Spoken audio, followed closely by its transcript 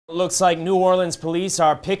Looks like New Orleans police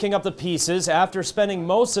are picking up the pieces after spending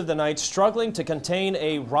most of the night struggling to contain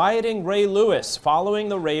a rioting Ray Lewis following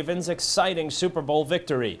the Ravens' exciting Super Bowl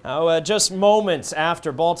victory. Now, just moments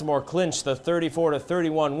after Baltimore clinched the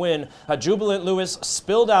 34-31 win, a jubilant Lewis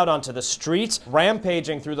spilled out onto the streets,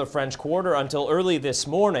 rampaging through the French Quarter until early this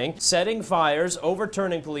morning, setting fires,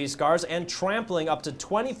 overturning police cars, and trampling up to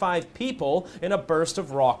 25 people in a burst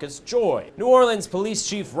of raucous joy. New Orleans Police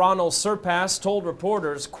Chief Ronald Surpass told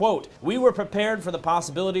reporters, quote, "We were prepared for the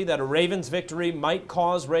possibility that a Ravens victory might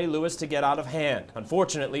cause Ray Lewis to get out of hand.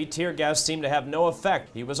 Unfortunately, tear gas seemed to have no effect.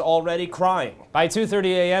 He was already crying." By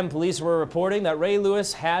 2:30 a.m., police were reporting that Ray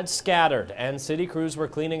Lewis had scattered, and city crews were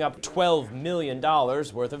cleaning up $12 million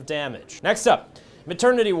worth of damage. Next up,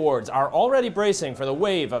 maternity wards are already bracing for the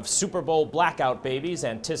wave of Super Bowl blackout babies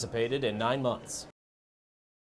anticipated in 9 months.